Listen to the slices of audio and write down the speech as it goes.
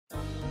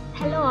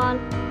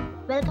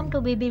welcome to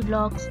BB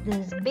Vlogs. This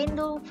is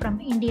Bindu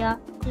from India,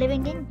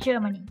 living in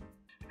Germany.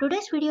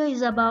 Today's video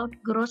is about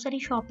grocery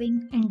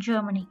shopping in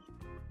Germany.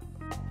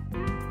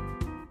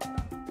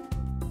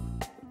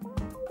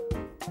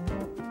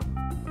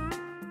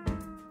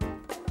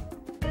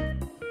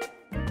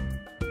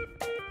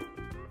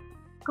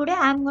 Today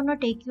I am gonna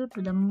take you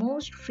to the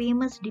most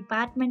famous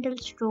departmental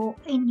store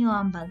in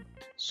Nuremberg.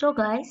 So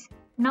guys,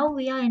 now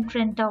we are in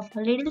front of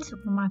a Lidl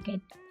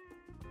supermarket.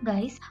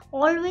 Guys,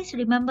 always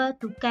remember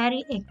to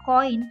carry a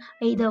coin,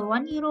 either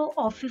 €1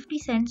 or 50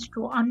 cents,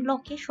 to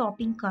unlock a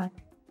shopping cart.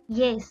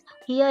 Yes,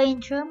 here in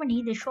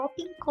Germany, the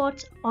shopping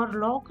carts are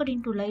locked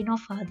into line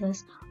of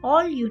others.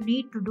 All you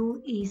need to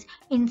do is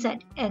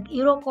insert a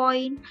euro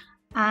coin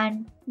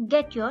and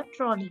get your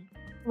trolley.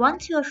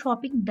 Once your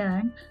shopping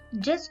done,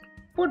 just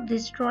put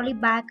this trolley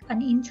back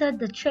and insert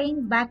the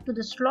chain back to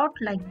the slot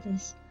like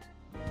this.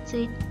 That's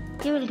it.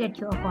 You will get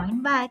your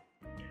coin back.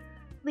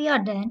 We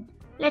are done.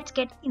 Let's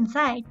get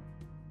inside.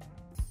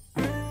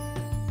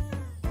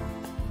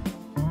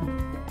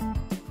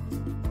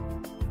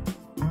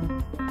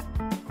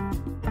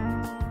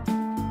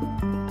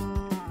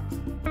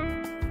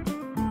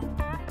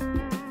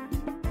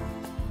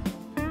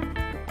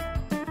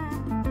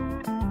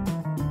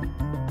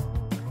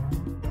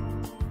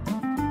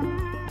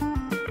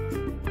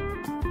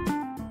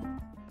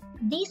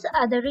 These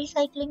are the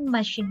recycling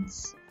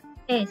machines.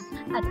 Yes,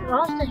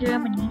 across the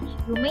Germany,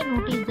 you may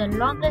notice the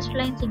longest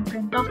lines in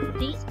front of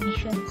these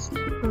machines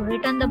to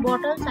return the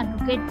bottles and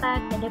to get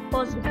back the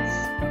deposits.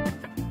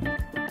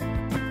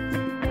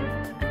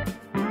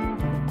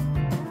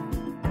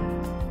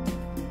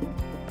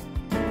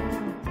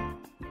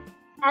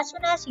 As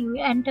soon as you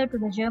enter to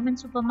the German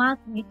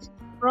supermarkets,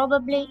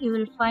 probably you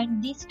will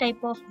find this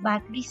type of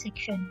bakery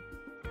section.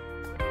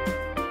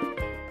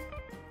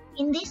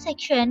 In this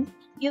section,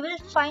 you will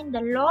find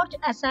the large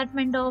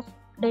assortment of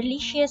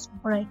delicious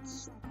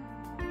breads.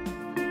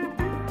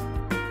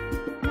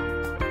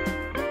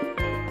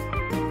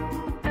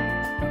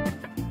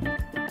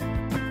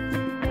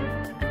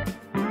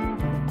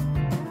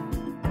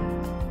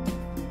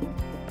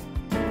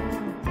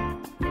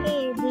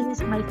 Hey, this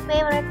is my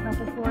favorite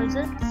butter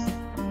croissants.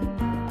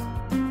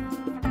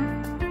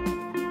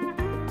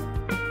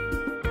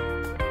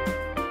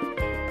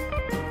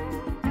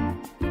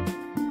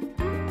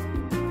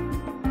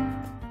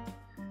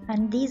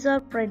 And these are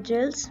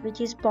pretzels,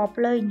 which is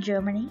popular in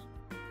Germany.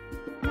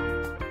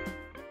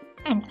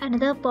 And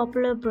another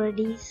popular bread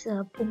is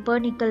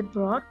pumpernickel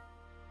bread.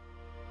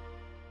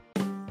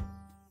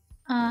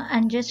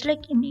 And just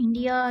like in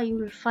India, you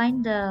will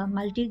find the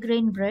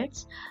multi-grain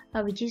breads,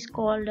 which is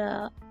called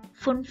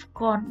funf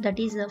corn, that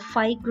is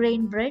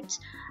 5-grain breads,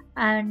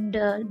 and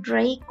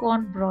dry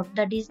corn bread,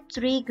 that is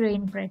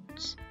 3-grain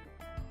breads.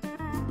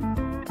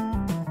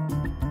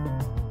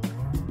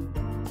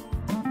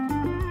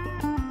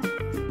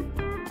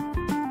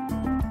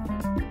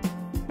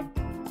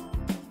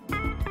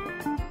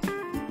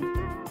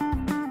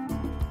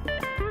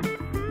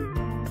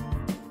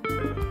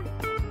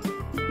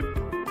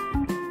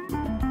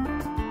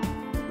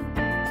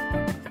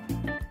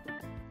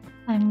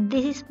 And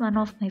this is one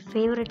of my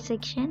favorite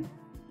section.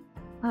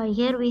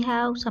 Here we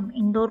have some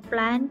indoor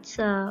plants,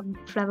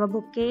 flower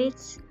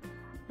bouquets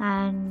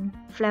and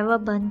flower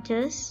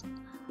bunches.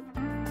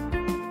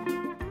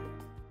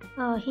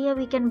 Here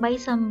we can buy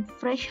some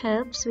fresh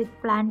herbs with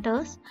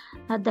planters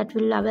that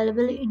will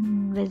available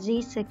in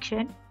veggie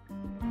section.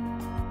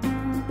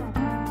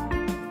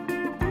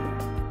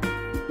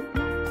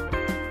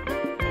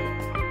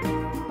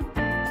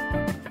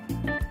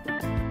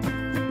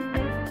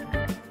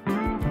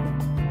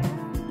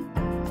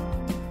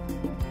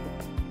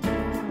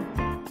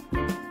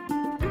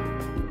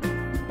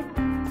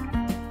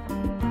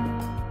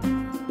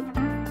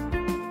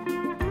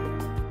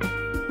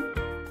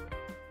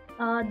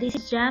 This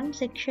is jam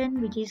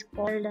section, which is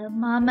called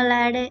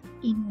marmalade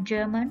in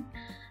German.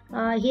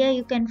 Here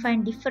you can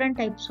find different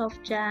types of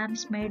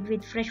jams made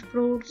with fresh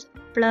fruits,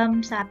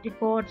 plums,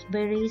 apricots,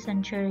 berries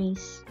and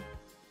cherries.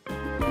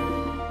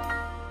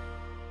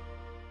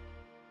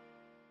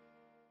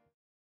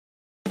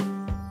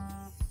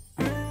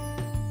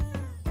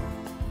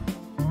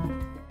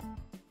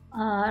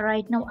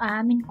 Right now I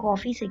am in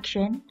coffee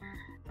section.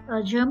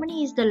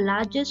 Germany is the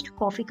largest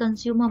coffee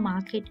consumer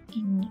market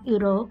in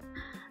Europe.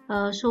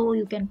 So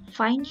you can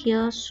find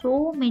here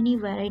so many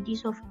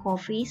varieties of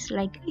coffees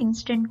like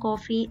instant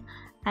coffee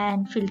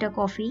and filter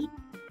coffee.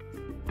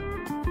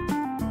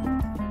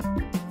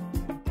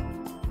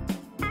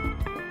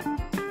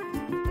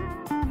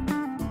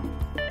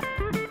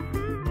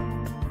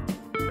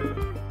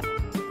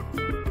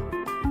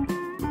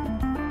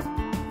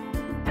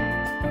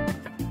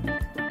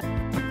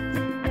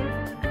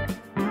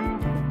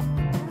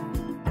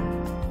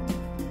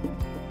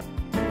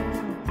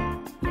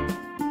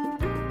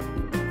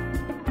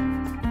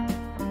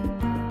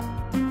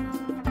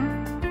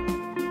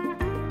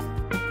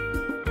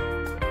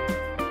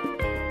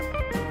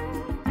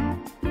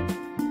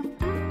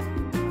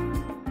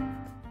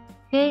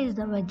 Here is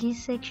the veggies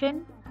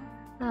section.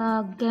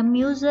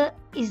 Gemüse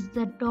is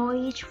the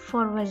Deutsch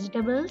for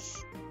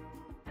vegetables.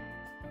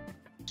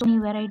 So many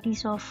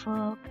varieties of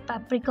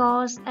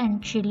paprikas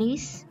and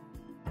chilies.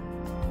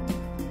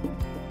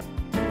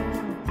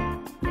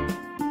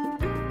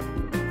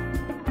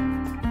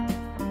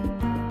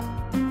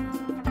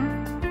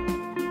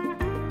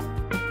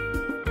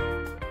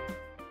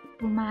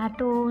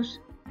 Tomatoes.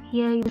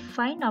 Here you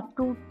find up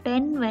to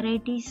 10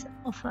 varieties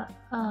of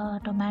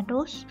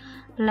tomatoes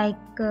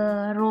like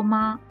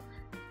Roma,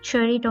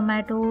 cherry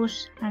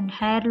tomatoes and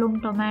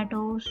heirloom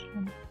tomatoes,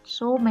 and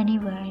so many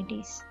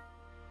varieties.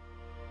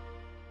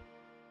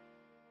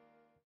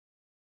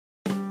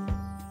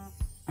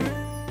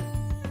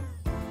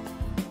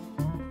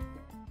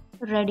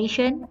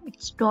 Radischen,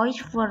 it's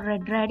Deutsch for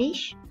red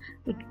radish.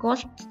 It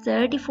costs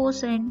 34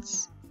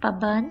 cents per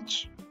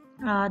bunch,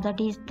 that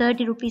is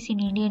 30 rupees in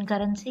Indian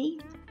currency.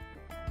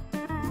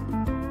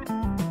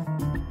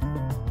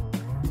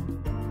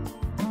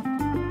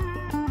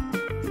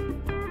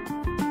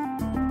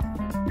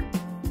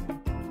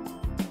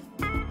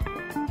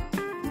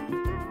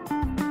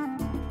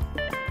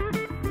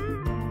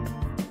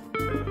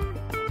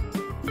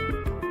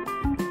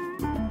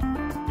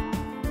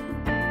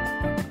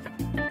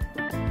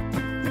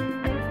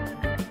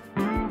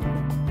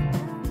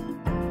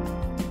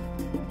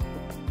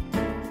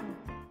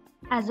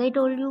 As I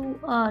told you,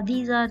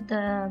 these are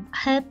the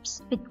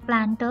herbs with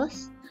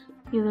planters.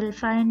 You will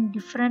find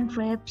different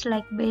herbs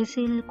like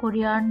basil,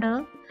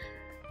 coriander.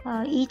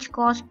 Each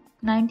cost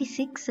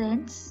 96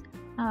 cents.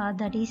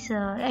 That is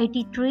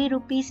 83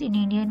 rupees in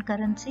Indian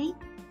currency.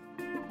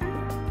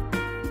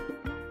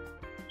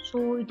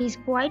 So it is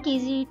quite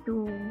easy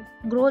to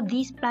grow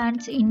these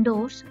plants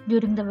indoors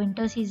during the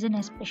winter season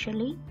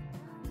especially.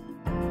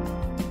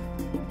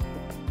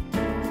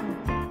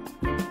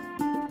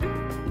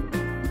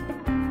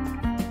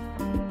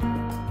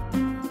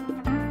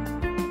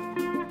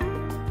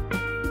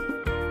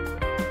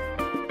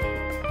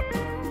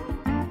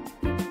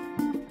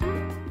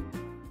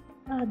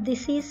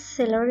 This is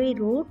celery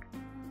root.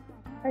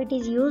 It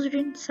is used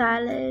in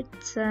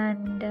salads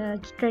and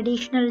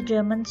traditional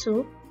German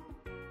soup.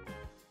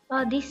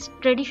 This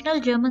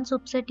traditional German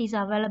soup set is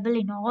available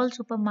in all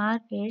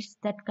supermarkets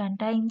that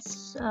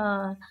contains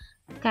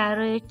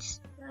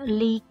carrots,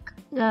 leek,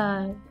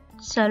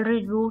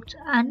 celery roots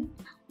and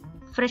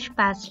fresh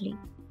parsley.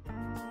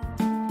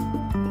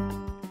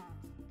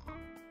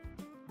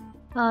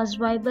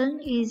 Zwiebeln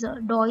is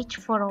Deutsch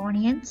for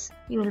onions.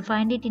 You will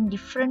find it in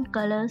different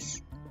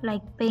colors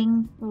like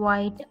pink,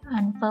 white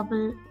and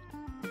purple.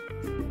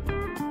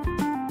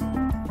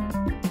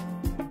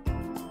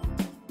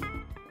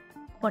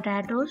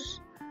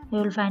 Potatoes, you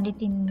will find it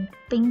in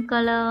pink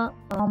color,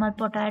 normal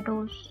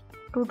potatoes,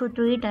 2 to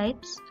 3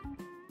 types.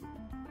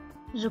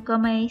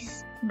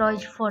 Zucchini,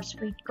 Deutsch for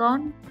sweet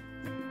corn.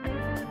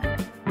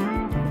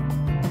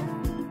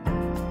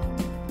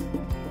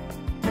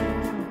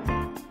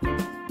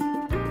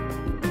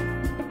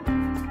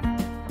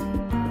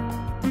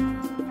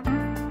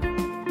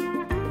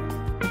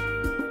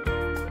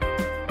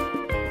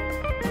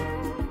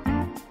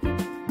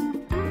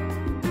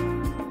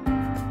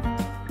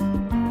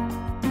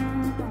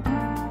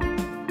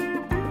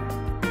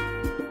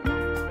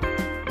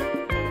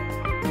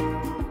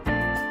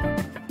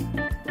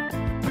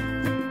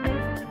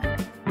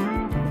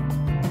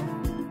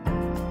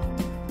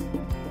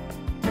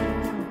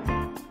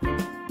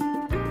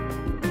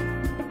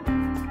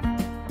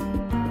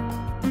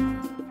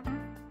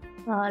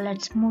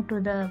 Let's move to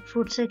the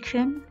fruit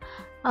section.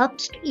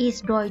 Obst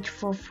is Deutsch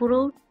for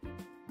fruit.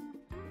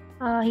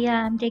 Here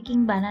I am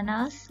taking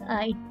bananas.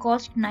 It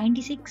cost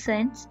 96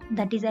 cents,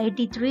 that is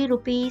 83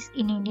 rupees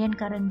in Indian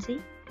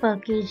currency per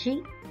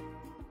kg.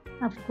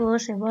 Of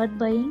course, worth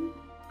buying.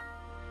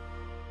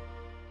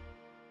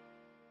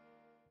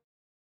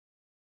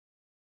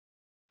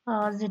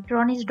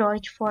 Citron is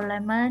Deutsch for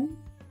lemon.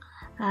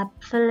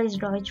 Apple is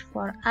Deutsch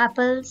for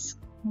apples.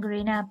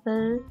 Green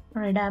apple,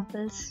 red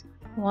apples,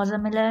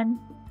 watermelon.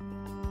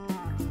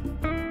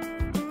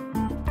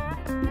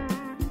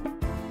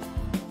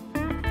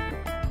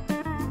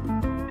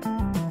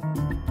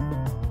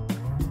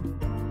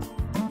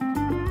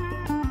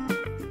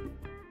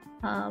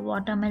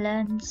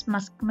 Watermelons,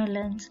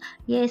 muskmelons.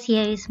 Yes,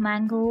 here is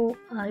mango.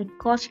 It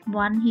cost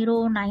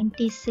 €1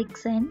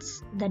 96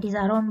 cents. That is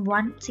around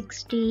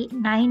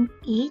 169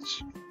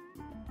 each.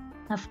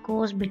 Of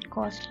course, bit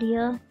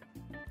costlier.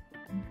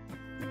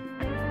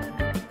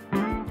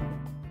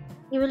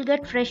 You will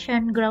get fresh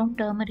and ground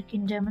turmeric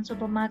in German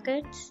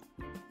supermarkets.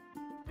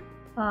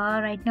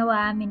 Right now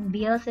I am in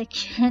beer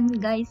section.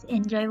 Guys,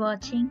 enjoy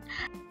watching.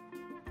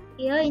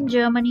 Here in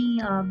Germany,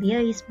 beer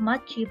is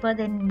much cheaper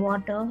than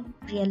water,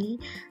 really.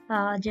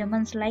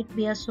 Germans like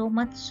beer so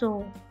much,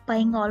 so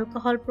buying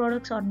alcohol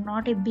products are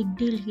not a big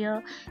deal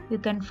here. You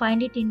can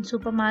find it in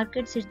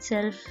supermarkets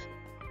itself.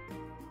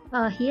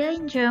 Here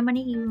in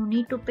Germany, you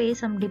need to pay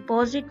some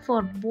deposit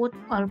for both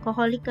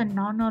alcoholic and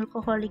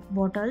non-alcoholic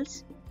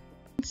bottles.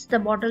 Once the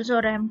bottles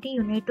are empty,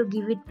 you need to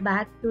give it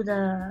back to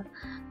the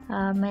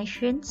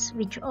machines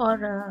which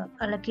are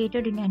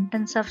allocated in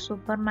entrance of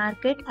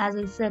supermarket, as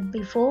I said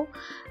before.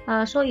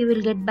 So you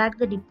will get back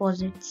the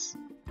deposits.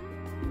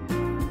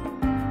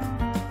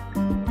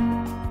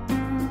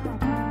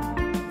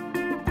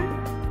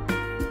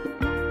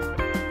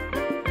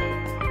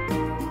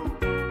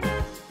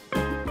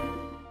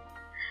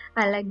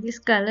 I like these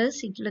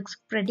colors, it looks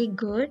pretty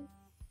good.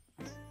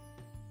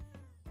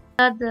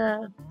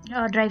 The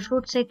dry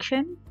fruit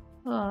section,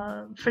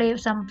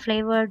 some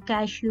flavored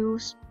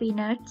cashews,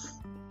 peanuts.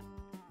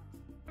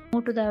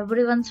 Move to the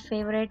everyone's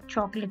favorite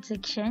chocolate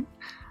section.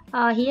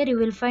 Here you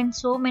will find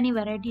so many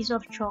varieties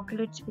of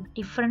chocolates with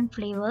different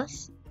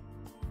flavors.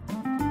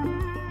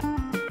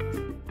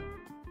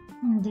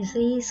 This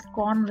is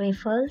corn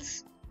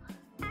waffles.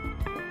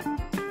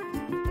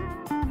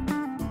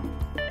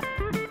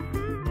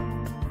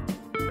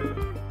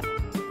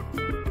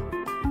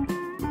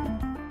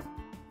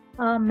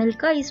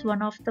 Milka is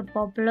one of the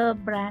popular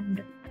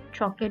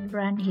chocolate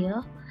brand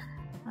here.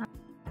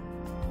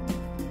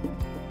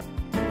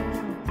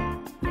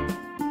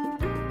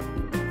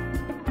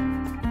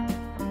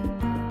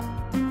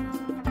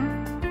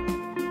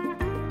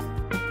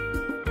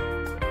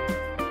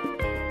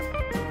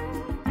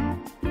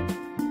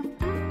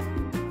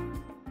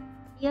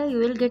 Here you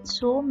will get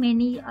so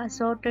many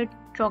assorted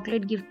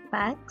chocolate gift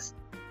packs.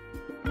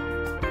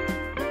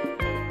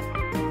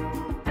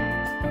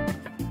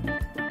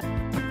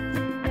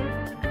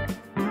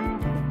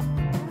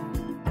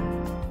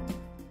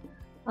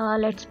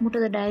 Let's move to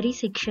the dairy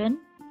section.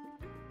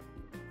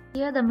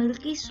 Here the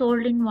milk is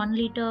sold in 1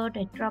 liter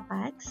Tetra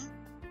packs.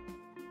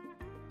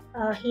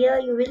 Here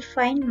you will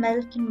find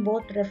milk in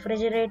both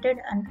refrigerated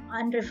and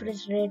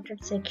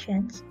unrefrigerated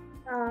sections.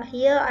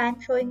 Here I am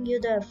showing you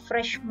the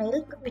fresh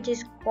milk, which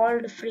is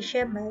called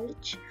Frische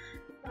Milch.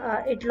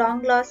 It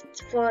long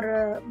lasts for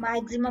a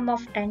maximum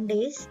of 10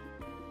 days.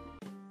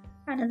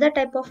 Another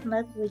type of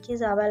milk which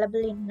is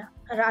available in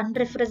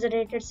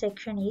unrefrigerated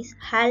section is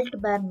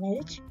Haltbar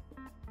milk.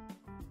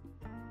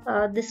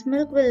 This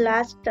milk will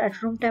last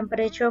at room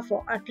temperature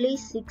for at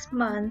least 6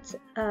 months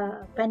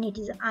when it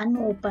is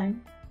unopened.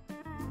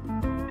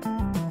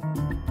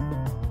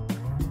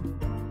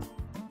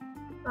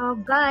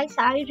 Guys,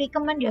 I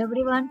recommend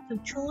everyone to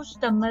choose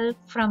the milk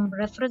from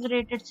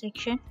refrigerated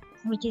section,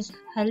 which is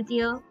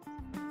healthier.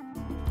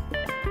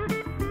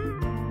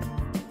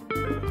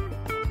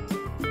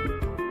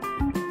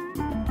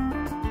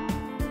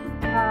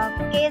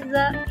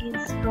 Käse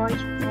is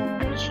Deutsch for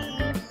cheese.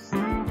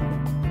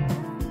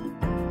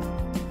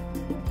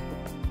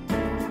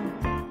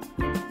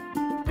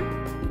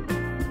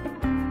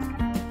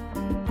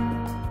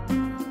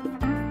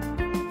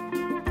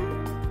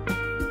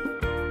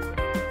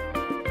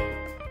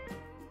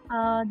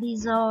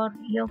 These are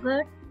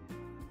yogurt,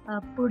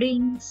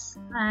 puddings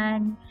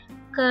and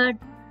curd,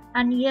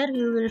 and here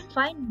you will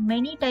find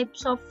many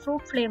types of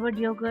fruit flavored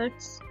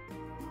yogurts.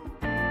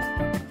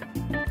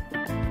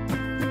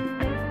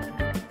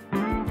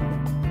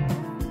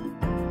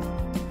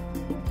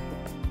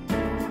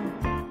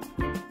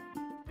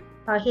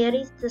 Here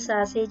is the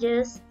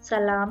sausages,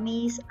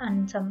 salamis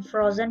and some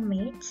frozen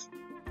meats.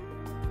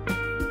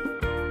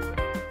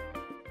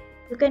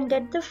 You can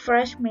get the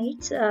fresh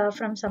meats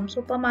from some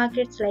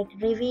supermarkets like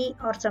Rivi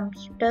or some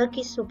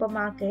Turkish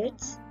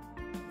supermarkets.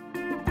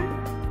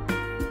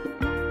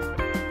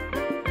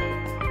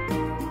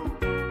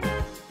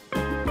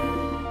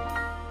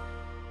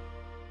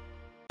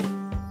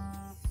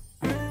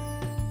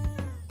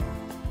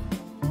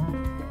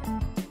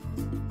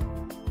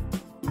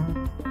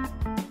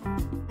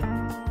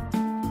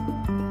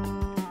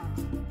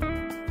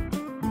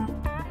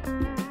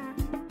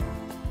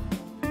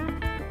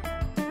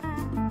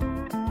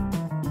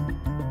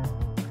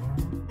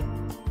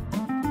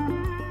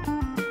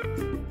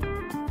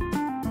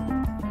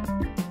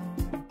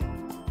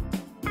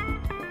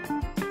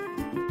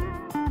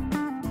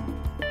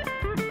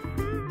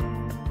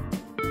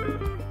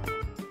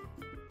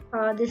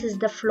 This is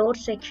the flour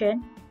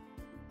section.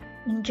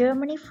 In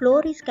Germany,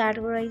 flour is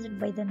categorized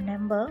by the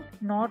number,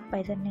 not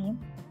by the name.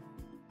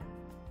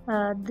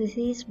 This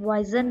is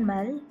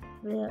Weizenmehl,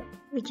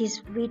 which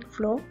is wheat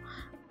flour.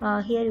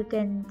 Here you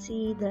can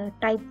see the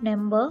type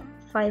number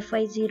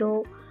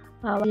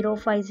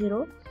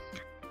 550050.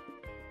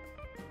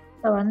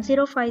 The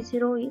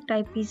 1050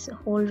 type is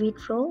whole wheat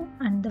flour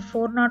and the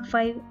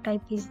 405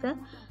 type is the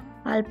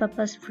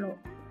all-purpose flour.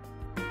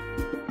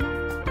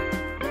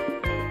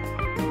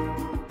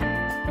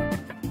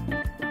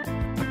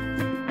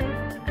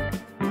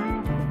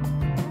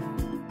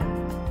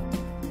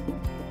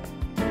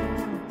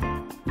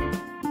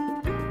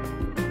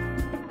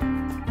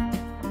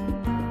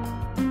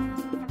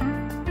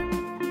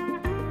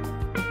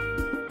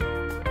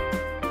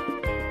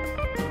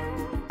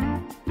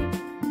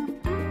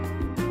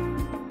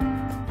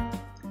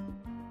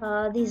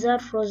 These are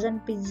frozen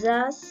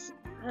pizzas,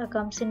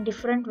 comes in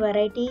different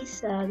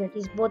varieties, that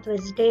is both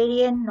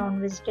vegetarian,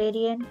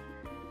 non-vegetarian,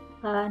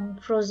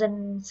 and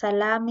frozen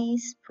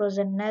salamis,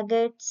 frozen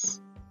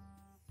nuggets.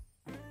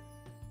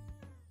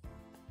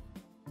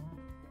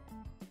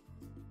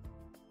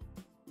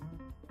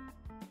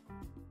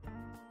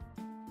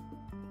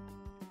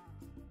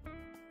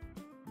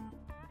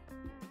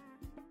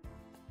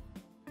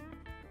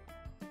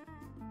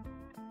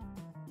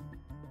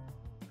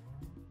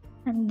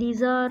 And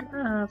these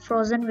are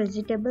frozen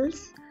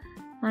vegetables.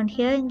 And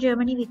here in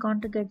Germany we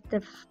can't get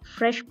the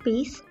fresh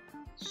peas,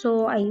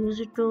 so I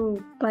used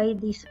to buy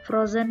these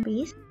frozen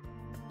peas.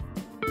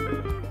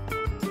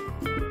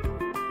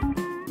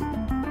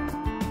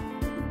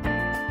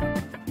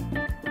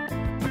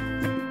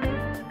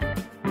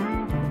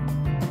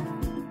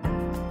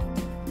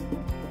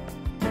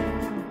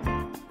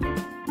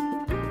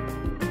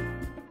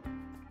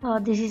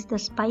 This is the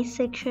spice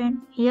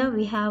section. Here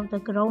we have the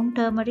ground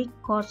turmeric,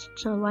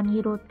 costs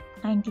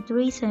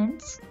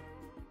 €1.93,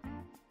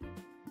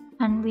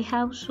 and we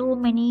have so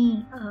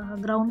many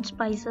ground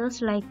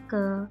spices like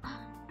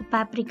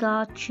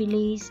paprika,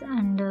 chilies,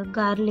 and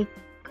garlic.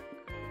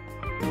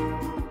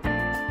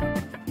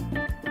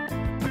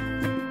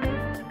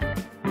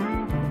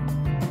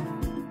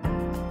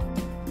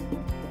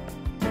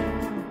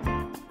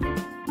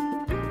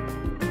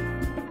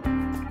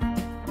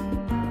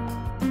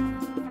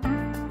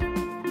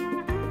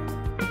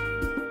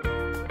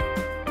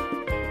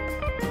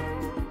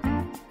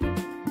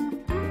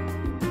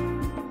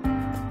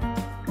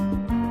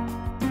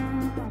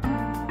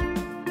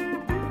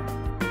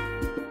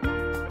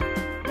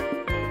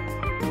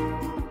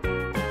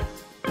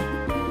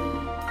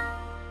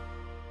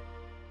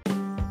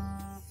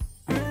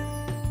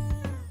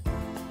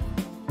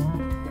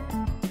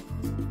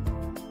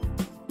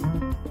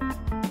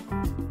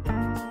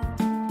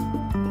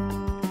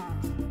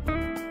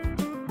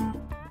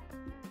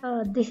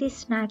 This is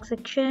snack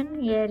section.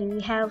 Here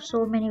we have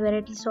so many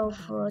varieties of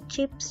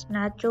chips,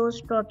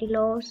 nachos,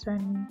 tortillas,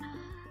 and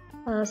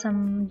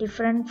some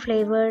different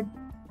flavored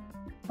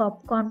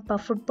popcorn,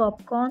 puffed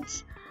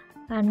popcorns,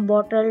 and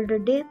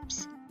bottled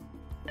dips.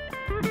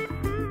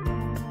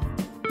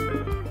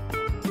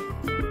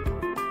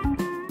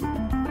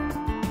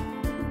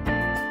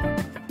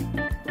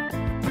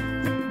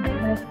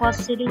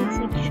 Breakfast cereal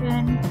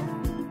section.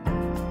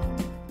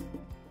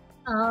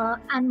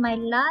 And my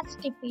last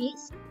tip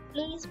is,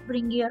 please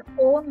bring your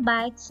own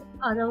bags,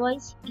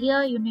 otherwise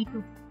here you need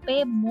to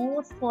pay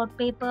more for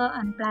paper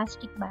and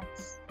plastic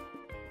bags.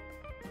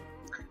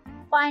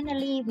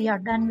 Finally, we are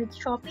done with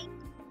shopping.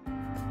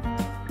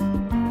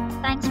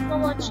 Thanks for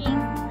watching.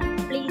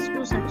 Please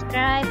do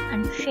subscribe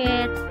and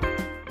share.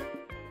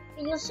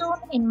 See you soon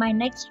in my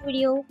next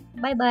video.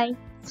 Bye bye.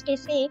 Stay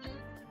safe.